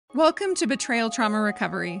Welcome to Betrayal Trauma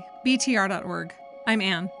Recovery, BTR.org. I'm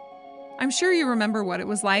Anne. I'm sure you remember what it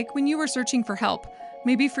was like when you were searching for help,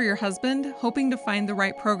 maybe for your husband, hoping to find the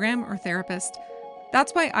right program or therapist.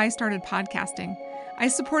 That's why I started podcasting. I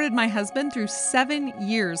supported my husband through 7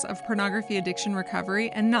 years of pornography addiction recovery,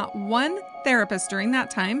 and not one therapist during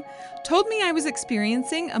that time told me I was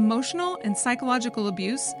experiencing emotional and psychological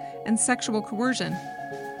abuse and sexual coercion.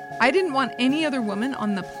 I didn't want any other woman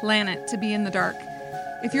on the planet to be in the dark.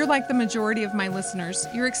 If you're like the majority of my listeners,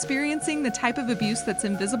 you're experiencing the type of abuse that's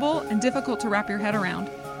invisible and difficult to wrap your head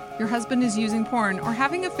around. Your husband is using porn or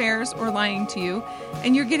having affairs or lying to you,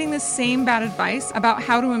 and you're getting the same bad advice about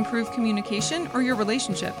how to improve communication or your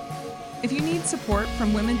relationship. If you need support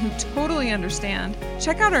from women who totally understand,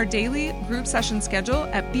 check out our daily group session schedule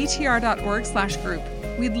at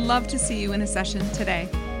btr.org/group. We'd love to see you in a session today.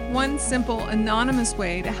 One simple, anonymous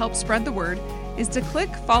way to help spread the word is to click,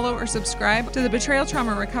 follow, or subscribe to the Betrayal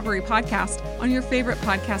Trauma Recovery podcast on your favorite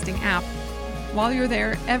podcasting app. While you're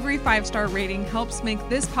there, every 5-star rating helps make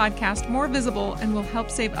this podcast more visible and will help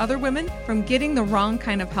save other women from getting the wrong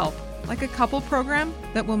kind of help, like a couple program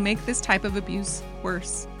that will make this type of abuse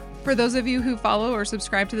worse. For those of you who follow or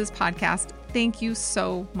subscribe to this podcast, thank you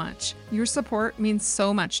so much. Your support means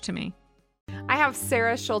so much to me. I have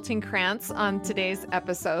Sara Schulting Kranz on today's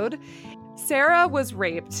episode. Sara was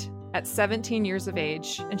raped at 17 years of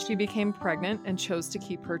age, and she became pregnant and chose to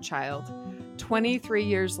keep her child. 23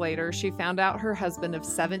 years later, she found out her husband of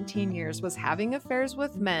 17 years was having affairs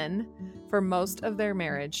with men for most of their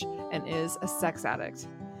marriage and is a sex addict.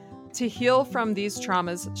 To heal from these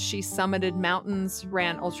traumas, she summited mountains,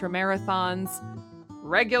 ran ultramarathons,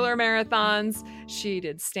 regular marathons. She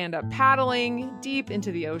did stand-up paddling deep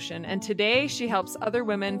into the ocean, and today she helps other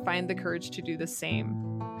women find the courage to do the same.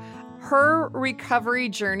 Her recovery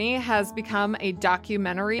journey has become a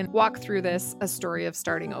documentary, and walk through this, a story of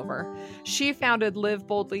starting over. She founded Live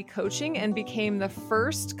Boldly Coaching and became the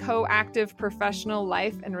first co-active professional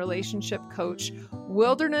life and relationship coach,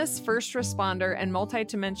 wilderness first responder, and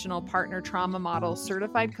multidimensional partner trauma model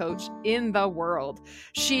certified coach in the world.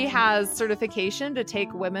 She has certification to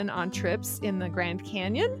take women on trips in the Grand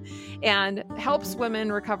Canyon and helps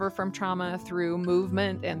women recover from trauma through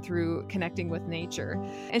movement and through connecting with nature.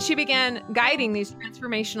 And she began guiding these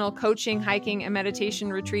transformational coaching, hiking, and meditation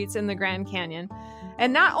retreats in the Grand Canyon.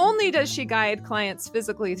 And not only does she guide clients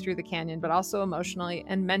physically through the canyon, but also emotionally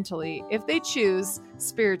and mentally, if they choose,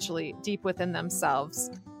 spiritually, deep within themselves.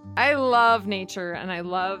 I love nature and I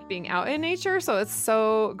love being out in nature, so it's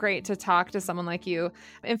so great to talk to someone like you.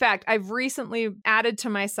 In fact, I've recently added to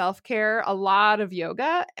my self-care a lot of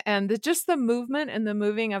yoga, and just the movement and the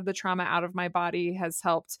moving of the trauma out of my body has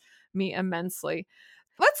helped me immensely.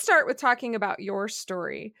 Let's start with talking about your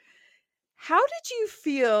story. How did you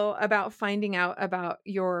feel about finding out about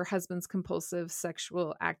your husband's compulsive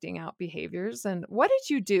sexual acting out behaviors? And what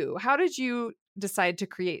did you do? How did you decide to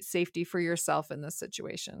create safety for yourself in this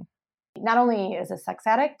situation? Not only is a sex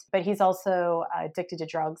addict, but he's also addicted to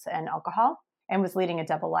drugs and alcohol and was leading a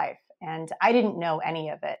double life. And I didn't know any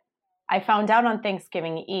of it. I found out on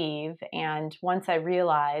Thanksgiving Eve, and once I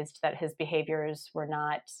realized that his behaviors were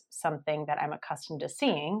not something that I'm accustomed to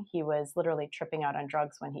seeing, he was literally tripping out on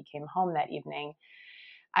drugs when he came home that evening,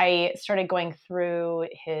 I started going through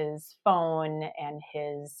his phone and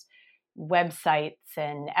his websites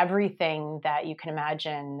and everything that you can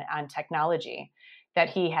imagine on technology that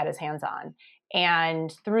he had his hands on.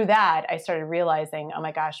 And through that, I started realizing, oh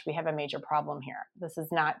my gosh, we have a major problem here. This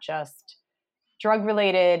is not just drug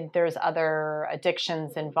related, there's other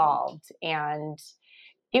addictions involved. And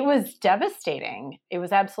it was devastating. It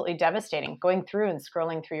was absolutely devastating going through and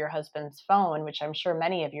scrolling through your husband's phone, which I'm sure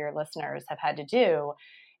many of your listeners have had to do,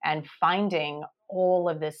 and finding all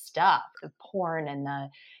of this stuff, the porn and the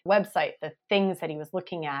website, the things that he was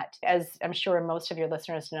looking at. As I'm sure most of your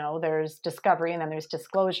listeners know, there's discovery and then there's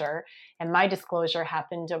disclosure. And my disclosure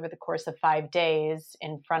happened over the course of 5 days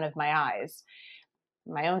in front of my eyes.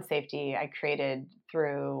 My own safety I created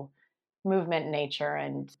through movement in nature,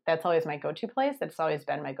 and that's always my go-to place. That's always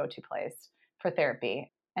been my go-to place for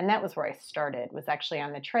therapy. And that was where I started, was actually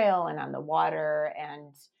on the trail and on the water,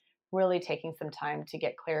 and really taking some time to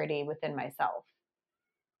get clarity within myself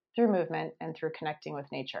through movement and through connecting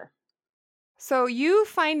with nature. So you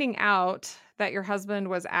finding out that your husband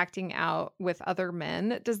was acting out with other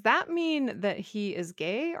men, does that mean that he is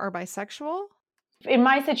gay or bisexual? In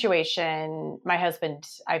my situation, my husband,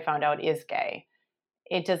 I found out, is gay.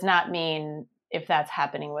 It does not mean if that's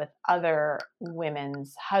happening with other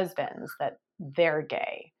women's husbands that they're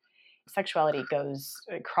gay. Sexuality goes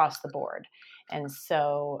across the board. And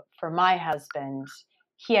so for my husband,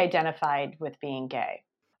 he identified with being gay.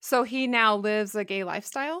 So he now lives a gay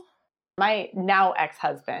lifestyle? My now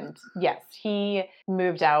ex-husband, yes, he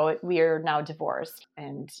moved out. We are now divorced,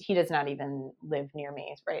 and he does not even live near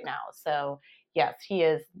me right now. So, yes, he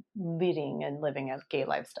is leading and living a gay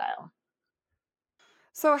lifestyle.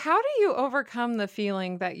 So, how do you overcome the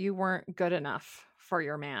feeling that you weren't good enough for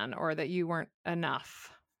your man or that you weren't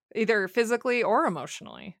enough, either physically or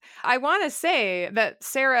emotionally? I want to say that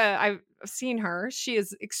Sarah, I've seen her, she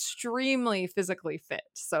is extremely physically fit.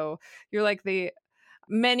 So, you're like the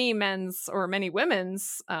many men's or many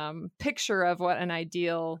women's picture of what an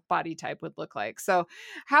ideal body type would look like. So,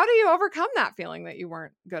 how do you overcome that feeling that you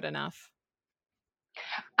weren't good enough?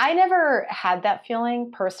 I never had that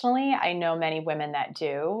feeling personally. I know many women that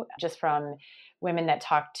do, just from women that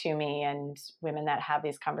talk to me and women that have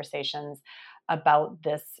these conversations about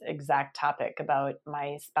this exact topic about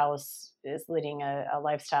my spouse is leading a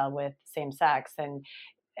lifestyle with same sex. And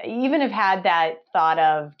even have had that thought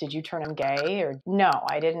of, did you turn him gay? Or no,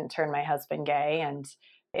 I didn't turn my husband gay. And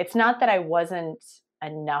it's not that I wasn't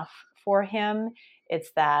enough for him. It's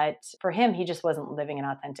that for him, he just wasn't living an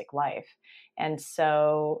authentic life. And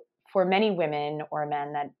so for many women or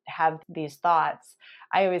men that have these thoughts,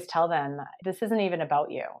 I always tell them, this isn't even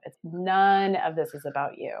about you. It's none of this is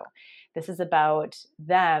about you. This is about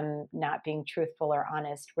them not being truthful or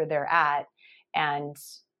honest where they're at. And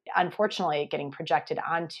unfortunately getting projected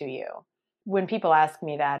onto you. When people ask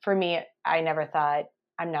me that, for me, I never thought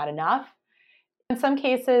I'm not enough. In some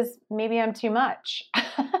cases, maybe I'm too much,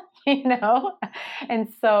 you know? And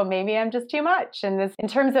so maybe I'm just too much. And this, in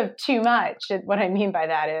terms of too much, what I mean by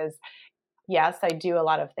that is, yes, I do a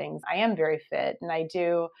lot of things. I am very fit and I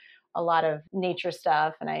do a lot of nature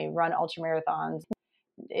stuff and I run ultra marathons.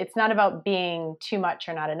 It's not about being too much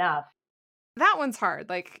or not enough. That one's hard.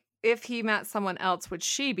 Like, if he met someone else, would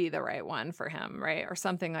she be the right one for him, right? Or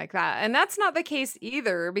something like that. And that's not the case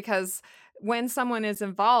either, because when someone is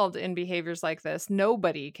involved in behaviors like this,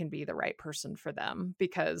 nobody can be the right person for them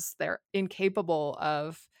because they're incapable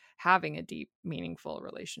of having a deep, meaningful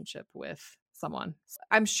relationship with someone.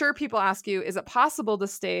 I'm sure people ask you, is it possible to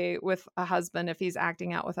stay with a husband if he's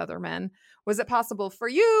acting out with other men? Was it possible for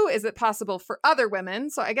you? Is it possible for other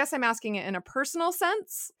women? So I guess I'm asking it in a personal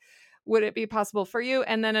sense. Would it be possible for you?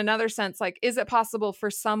 And then another sense, like, is it possible for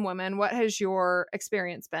some women? What has your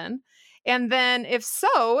experience been? And then if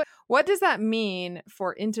so, what does that mean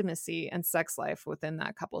for intimacy and sex life within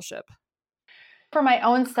that coupleship? For my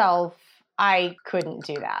own self, I couldn't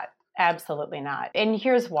do that. Absolutely not. And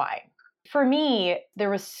here's why. For me, there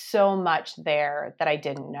was so much there that I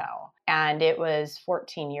didn't know. And it was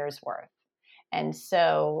 14 years worth. And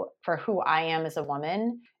so, for who I am as a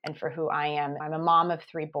woman and for who I am, I'm a mom of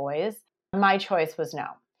 3 boys. My choice was no.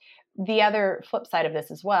 The other flip side of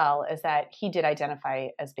this as well is that he did identify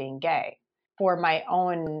as being gay. For my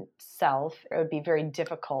own self, it would be very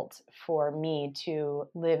difficult for me to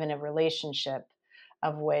live in a relationship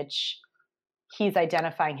of which he's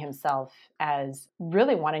identifying himself as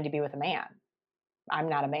really wanting to be with a man. I'm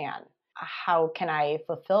not a man. How can I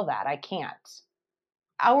fulfill that? I can't.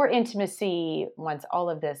 Our intimacy, once all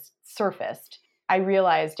of this surfaced, I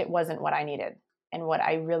realized it wasn't what I needed and what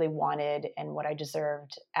I really wanted and what I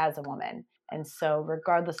deserved as a woman. And so,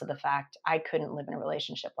 regardless of the fact, I couldn't live in a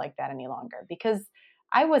relationship like that any longer because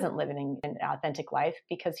I wasn't living an authentic life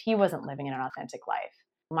because he wasn't living in an authentic life.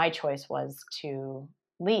 My choice was to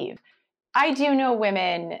leave. I do know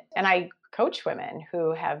women, and I coach women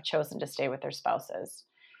who have chosen to stay with their spouses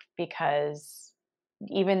because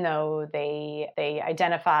even though they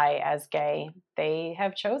identify as gay, they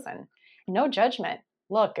have chosen. No judgment.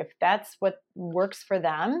 Look, if that's what works for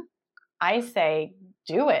them, I say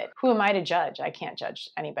do it. Who am I to judge? I can't judge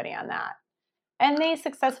anybody on that. And they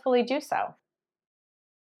successfully do so.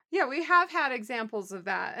 Yeah, we have had examples of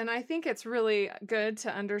that. And I think it's really good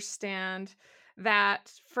to understand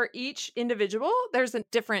that for each individual, there's a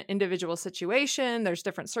different individual situation, there's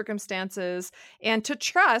different circumstances, and to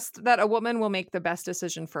trust that a woman will make the best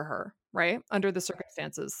decision for her, right? Under the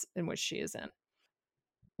circumstances in which she is in.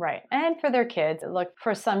 Right. And for their kids, look,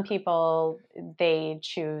 for some people, they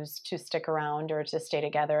choose to stick around or to stay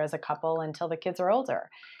together as a couple until the kids are older.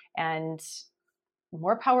 And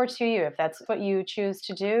more power to you. If that's what you choose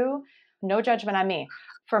to do, no judgment on me.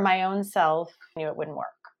 For my own self, I knew it wouldn't work.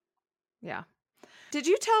 Yeah. Did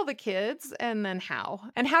you tell the kids and then how?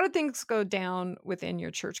 And how did things go down within your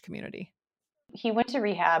church community? He went to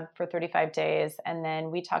rehab for 35 days, and then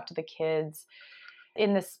we talked to the kids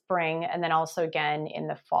in the spring and then also again in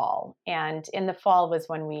the fall. And in the fall was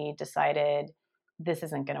when we decided this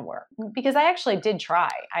isn't going to work. Because I actually did try.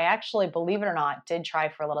 I actually, believe it or not, did try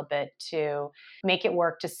for a little bit to make it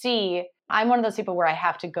work, to see. I'm one of those people where I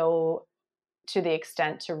have to go to the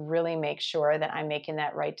extent to really make sure that I'm making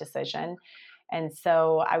that right decision. And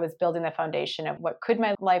so I was building the foundation of what could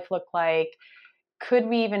my life look like? Could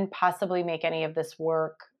we even possibly make any of this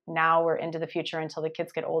work now or into the future until the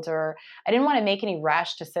kids get older? I didn't want to make any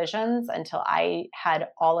rash decisions until I had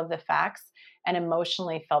all of the facts and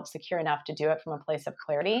emotionally felt secure enough to do it from a place of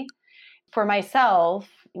clarity. For myself,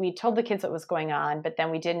 we told the kids what was going on, but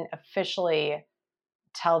then we didn't officially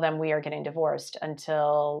tell them we are getting divorced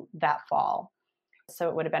until that fall. So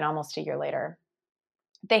it would have been almost a year later.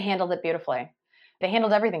 They handled it beautifully. They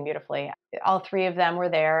handled everything beautifully. All three of them were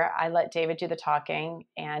there. I let David do the talking,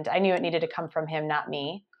 and I knew it needed to come from him, not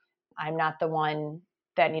me. I'm not the one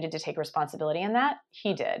that needed to take responsibility in that.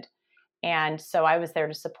 He did. And so I was there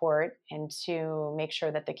to support and to make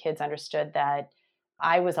sure that the kids understood that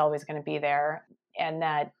I was always going to be there and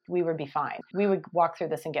that we would be fine. We would walk through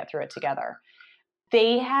this and get through it together.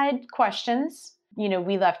 They had questions.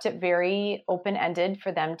 We left it very open-ended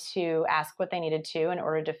for them to ask what they needed to in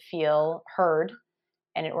order to feel heard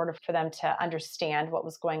and in order for them to understand what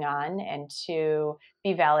was going on and to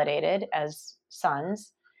be validated as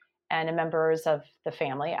sons and members of the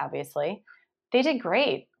family, obviously. They did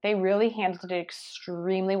great. They really handled it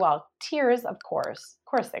extremely well. Tears, of course. Of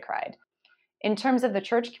course they cried. In terms of the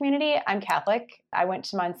church community, I'm Catholic. I went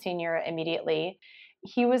to Monsignor immediately.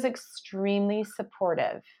 He was extremely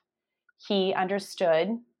supportive. He understood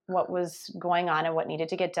what was going on and what needed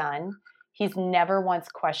to get done. He's never once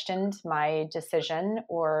questioned my decision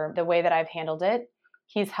or the way that I've handled it.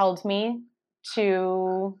 He's held me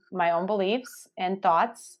to my own beliefs and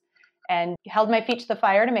thoughts and held my feet to the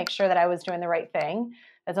fire to make sure that I was doing the right thing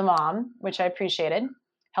as a mom, which I appreciated.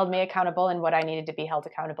 Held me accountable in what I needed to be held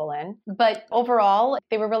accountable in. But overall,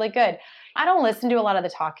 they were really good. I don't listen to a lot of the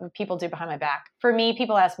talking people do behind my back. For me,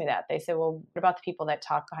 people ask me that. They say, well, what about the people that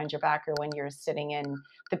talk behind your back or when you're sitting in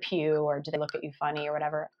the pew, or do they look at you funny or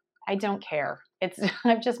whatever? I don't care.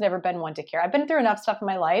 I've just never been one to care. I've been through enough stuff in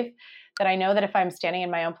my life that I know that if I'm standing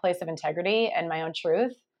in my own place of integrity and my own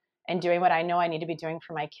truth and doing what I know I need to be doing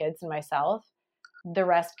for my kids and myself, the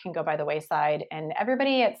rest can go by the wayside, and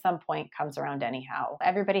everybody at some point comes around anyhow.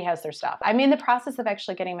 Everybody has their stuff. I'm in the process of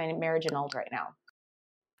actually getting my marriage annulled right now.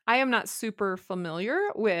 I am not super familiar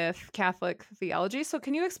with Catholic theology, so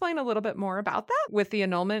can you explain a little bit more about that with the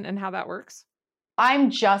annulment and how that works?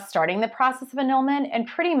 I'm just starting the process of annulment, and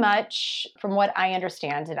pretty much from what I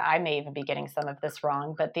understand, and I may even be getting some of this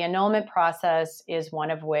wrong, but the annulment process is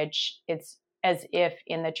one of which it's as if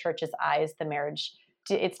in the church's eyes, the marriage,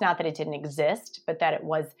 it's not that it didn't exist, but that it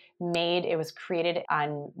was created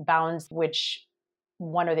on bounds which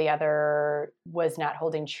one or the other was not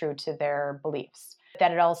holding true to their beliefs.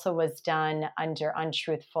 That it also was done under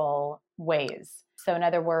untruthful ways. So in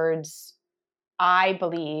other words, I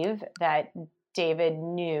believe that David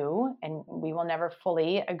knew, and we will never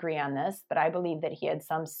fully agree on this, but I believe that he had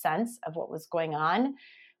some sense of what was going on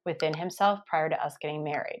within himself prior to us getting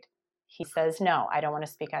married. He says, no, I don't want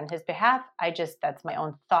to speak on his behalf. That's my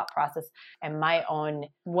own thought process and my own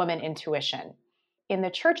woman intuition. In the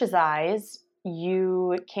church's eyes,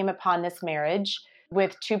 you came upon this marriage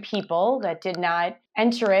with two people that did not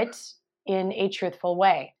enter it in a truthful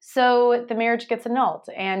way. So the marriage gets annulled,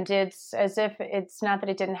 and it's as if it's not that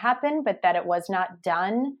it didn't happen, but that it was not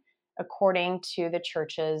done according to the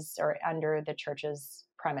church's or under the church's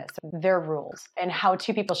premise, their rules, and how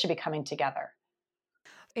two people should be coming together.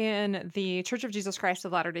 In the Church of Jesus Christ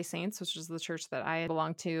of Latter-day Saints, which is the church that I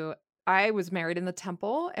belong to, I was married in the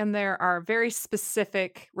temple, and there are very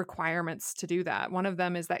specific requirements to do that. One of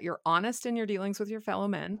them is that you're honest in your dealings with your fellow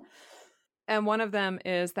men. And one of them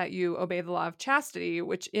is that you obey the law of chastity,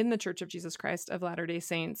 which in the Church of Jesus Christ of Latter-day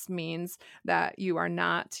Saints means that you are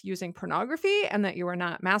not using pornography and that you are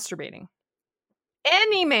not masturbating.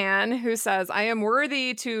 Any man who says, I am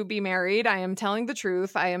worthy to be married, I am telling the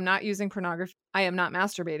truth, I am not using pornography, I am not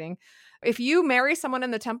masturbating. If you marry someone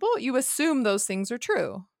in the temple, you assume those things are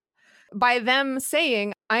true. By them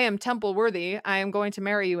saying, I am temple worthy, I am going to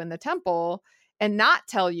marry you in the temple, and not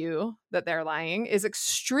tell you that they're lying is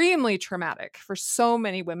extremely traumatic for so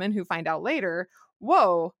many women who find out later,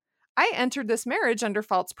 whoa, I entered this marriage under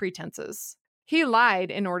false pretenses. He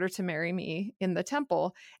lied in order to marry me in the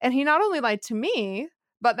temple. And he not only lied to me,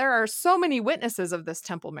 but there are so many witnesses of this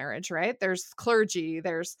temple marriage, right? There's clergy,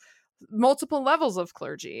 there's multiple levels of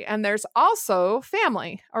clergy, and there's also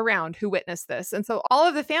family around who witnessed this. And so all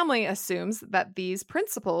of the family assumes that these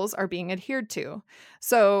principles are being adhered to.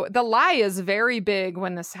 So the lie is very big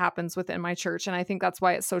when this happens within my church. And I think that's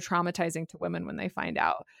why it's so traumatizing to women when they find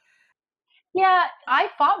out. Yeah, I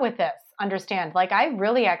fought with this. Understand, like I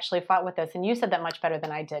really actually fought with this. And you said that much better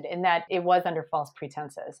than I did, in that it was under false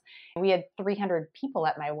pretenses. We had 300 people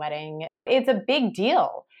at my wedding. It's a big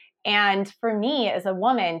deal. And for me as a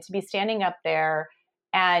woman to be standing up there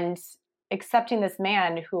and accepting this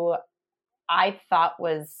man who I thought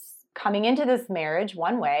was coming into this marriage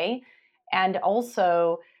one way, and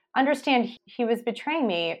also understand he was betraying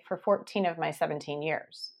me for 14 of my 17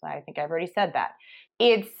 years. I think I've already said that.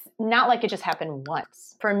 It's not like it just happened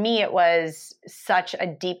once. For me, it was such a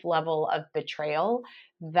deep level of betrayal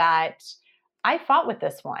that I fought with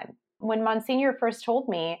this one. When Monsignor first told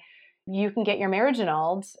me, you can get your marriage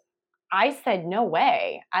annulled, I said, no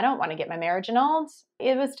way. I don't want to get my marriage annulled.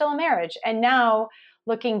 It was still a marriage. And now,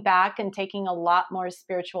 looking back and taking a lot more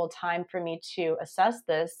spiritual time for me to assess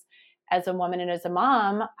this as a woman and as a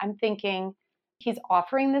mom, I'm thinking, he's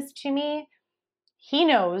offering this to me. He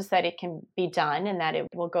knows that it can be done and that it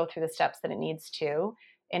will go through the steps that it needs to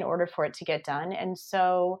in order for it to get done. And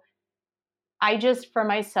so I just, for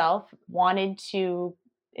myself, wanted to,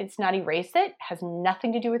 it's not erase it, has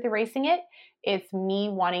nothing to do with erasing it. It's me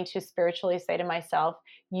wanting to spiritually say to myself,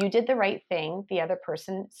 you did the right thing. The other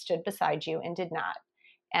person stood beside you and did not.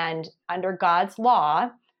 And under God's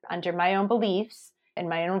law, under my own beliefs and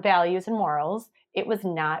my own values and morals, it was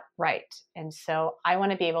not right. And so I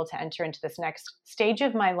want to be able to enter into this next stage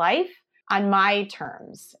of my life on my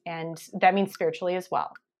terms. And that means spiritually as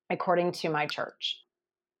well, according to my church.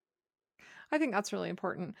 I think that's really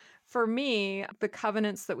important. For me, the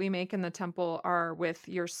covenants that we make in the temple are with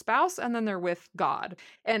your spouse and then they're with God.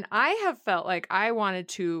 And I have felt like I wanted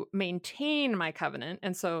to maintain my covenant.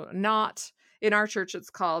 And so not in our church, it's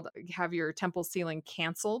called have your temple sealing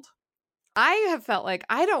canceled. I have felt like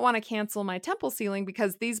I don't want to cancel my temple sealing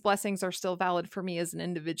because these blessings are still valid for me as an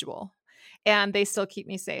individual and they still keep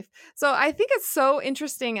me safe. So I think it's so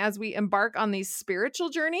interesting as we embark on these spiritual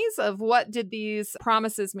journeys of what did these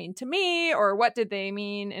promises mean to me, or what did they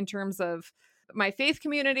mean in terms of my faith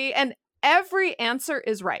community? And every answer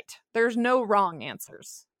is right. There's no wrong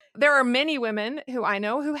answers. There are many women who I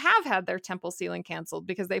know who have had their temple sealing canceled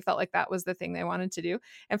because they felt like that was the thing they wanted to do.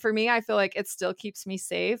 And for me, I feel like it still keeps me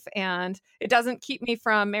safe and it doesn't keep me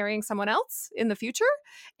from marrying someone else in the future.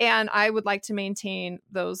 And I would like to maintain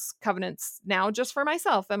those covenants now just for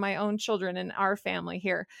myself and my own children and our family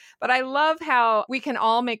here. But I love how we can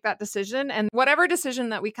all make that decision, and whatever decision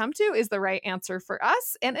that we come to is the right answer for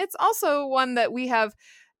us. And it's also one that we have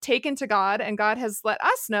taken to God, and God has let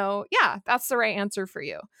us know, yeah, that's the right answer for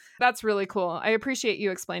you. That's really cool. I appreciate you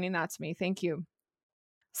explaining that to me. Thank you.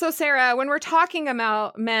 So, Sarah, when we're talking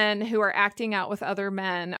about men who are acting out with other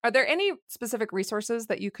men, are there any specific resources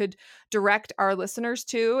that you could direct our listeners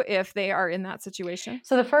to if they are in that situation?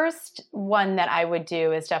 So the first one that I would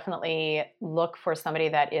do is definitely look for somebody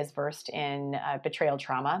that is versed in betrayal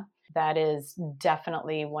trauma. That is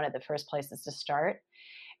definitely one of the first places to start,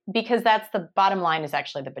 because that's the bottom line, is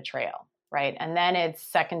actually the betrayal, right? And then it's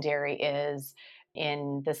secondary is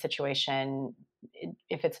in the situation,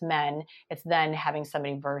 if it's men, it's then having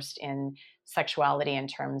somebody versed in sexuality in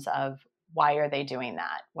terms of why are they doing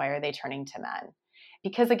that? Why are they turning to men?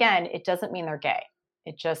 Because again, it doesn't mean they're gay.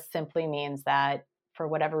 It just simply means that for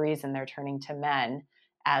whatever reason, they're turning to men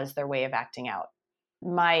as their way of acting out.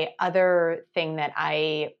 My other thing that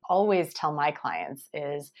I always tell my clients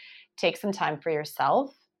is take some time for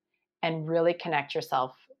yourself and really connect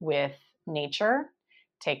yourself with nature.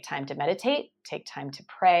 Take time to meditate, take time to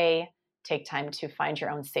pray, take time to find your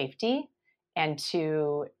own safety and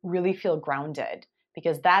to really feel grounded,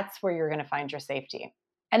 because that's where you're going to find your safety.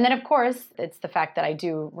 And then, of course, it's the fact that I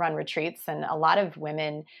do run retreats, and a lot of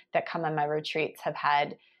women that come on my retreats have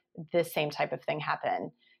had this same type of thing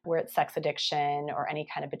happen, where it's sex addiction or any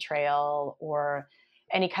kind of betrayal or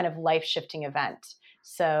any kind of life-shifting event.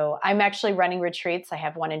 So I'm actually running retreats. I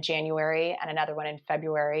have one in January and another one in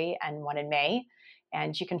February and one in May.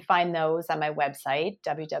 And you can find those on my website,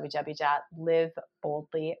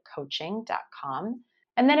 www.liveboldlycoaching.com.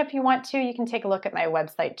 And then if you want to, you can take a look at my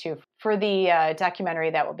website too for the documentary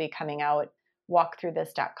that will be coming out,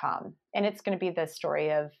 walkthroughthis.com. And it's going to be the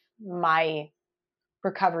story of my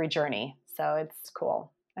recovery journey. So it's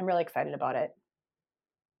cool. I'm really excited about it.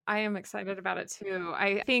 I am excited about it too.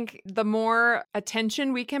 I think the more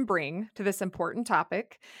attention we can bring to this important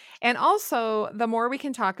topic, and also the more we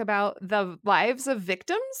can talk about the lives of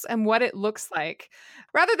victims and what it looks like,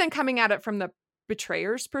 rather than coming at it from the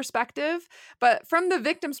betrayer's perspective, but from the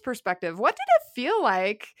victim's perspective, what did it feel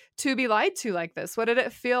like to be lied to like this? What did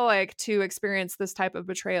it feel like to experience this type of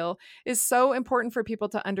betrayal? Is so important for people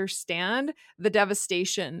to understand the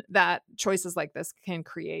devastation that choices like this can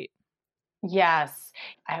create. Yes.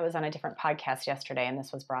 I was on a different podcast yesterday and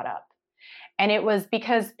this was brought up. And it was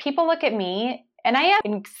because people look at me and I am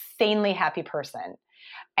an insanely happy person.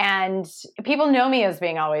 And people know me as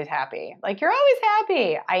being always happy. Like, you're always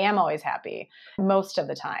happy. I am always happy most of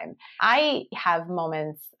the time. I have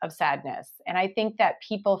moments of sadness. And I think that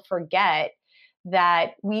people forget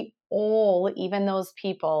that we all, even those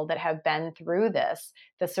people that have been through this,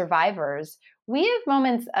 the survivors, we have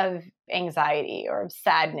moments of anxiety or of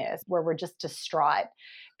sadness where we're just distraught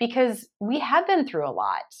because we have been through a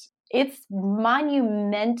lot. It's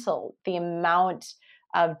monumental, the amount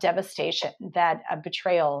of devastation that a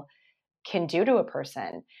betrayal can do to a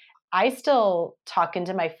person. I still talk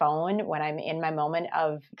into my phone when I'm in my moment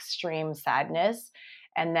of extreme sadness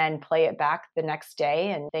and then play it back the next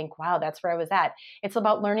day and think, wow, that's where I was at. It's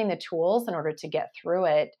about learning the tools in order to get through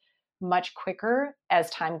it much quicker as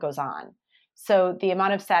time goes on. So the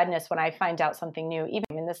amount of sadness when I find out something new, even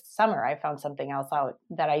in this summer, I found something else out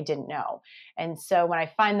that I didn't know. And so when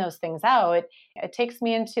I find those things out, it takes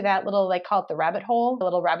me into that little, they call it the rabbit hole, the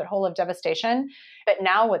little rabbit hole of devastation. But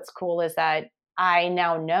now what's cool is that I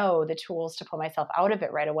now know the tools to pull myself out of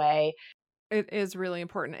it right away. It is really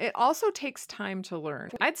important. It also takes time to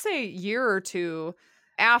learn. I'd say a year or two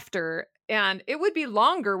after, and it would be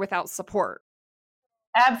longer without support.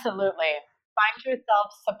 Absolutely. Find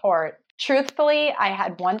yourself support. Truthfully, I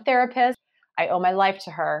had one therapist. I owe my life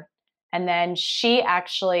to her. And then she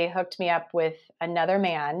actually hooked me up with another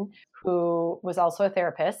man who was also a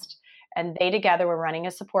therapist. And they together were running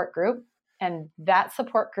a support group. And that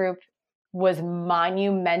support group was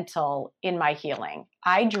monumental in my healing.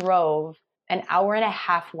 I drove an hour and a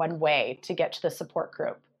half one way to get to the support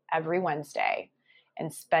group every Wednesday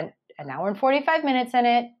and spent an hour and 45 minutes in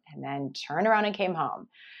it and then turned around and came home.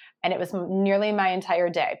 And it was nearly my entire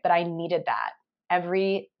day, but I needed that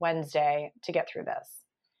every Wednesday to get through this.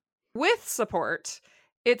 With support,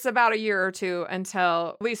 it's about a year or two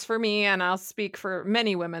until, at least for me, and I'll speak for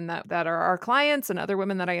many women that are our clients and other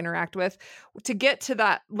women that I interact with, to get to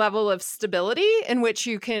that level of stability in which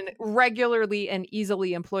you can regularly and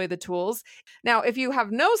easily employ the tools. Now, if you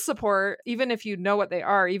have no support, even if you know what they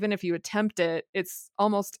are, even if you attempt it, it's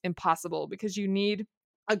almost impossible because you need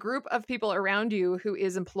a group of people around you who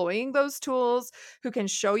is employing those tools, who can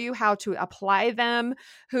show you how to apply them,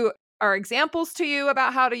 who are examples to you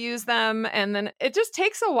about how to use them. And then it just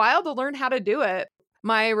takes a while to learn how to do it.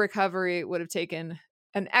 My recovery would have taken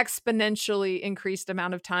an exponentially increased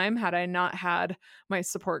amount of time had I not had my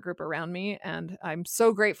support group around me. And I'm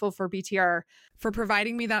so grateful for BTR for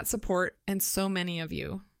providing me that support and so many of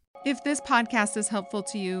you. If this podcast is helpful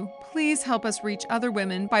to you, please help us reach other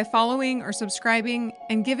women by following or subscribing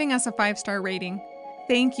and giving us a 5-star rating.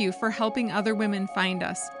 Thank you for helping other women find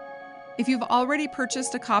us. If you've already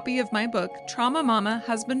purchased a copy of my book, Trauma Mama,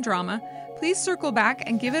 Husband Drama, please circle back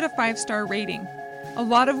and give it a 5-star rating. A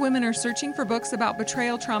lot of women are searching for books about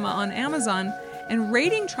betrayal trauma on Amazon, and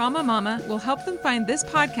rating Trauma Mama will help them find this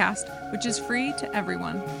podcast, which is free to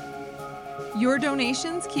everyone. Your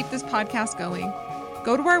donations keep this podcast going.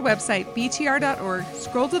 Go to our website, btr.org,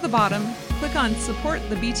 scroll to the bottom, click on Support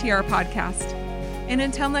the BTR Podcast. And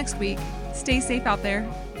until next week, stay safe out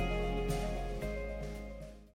there.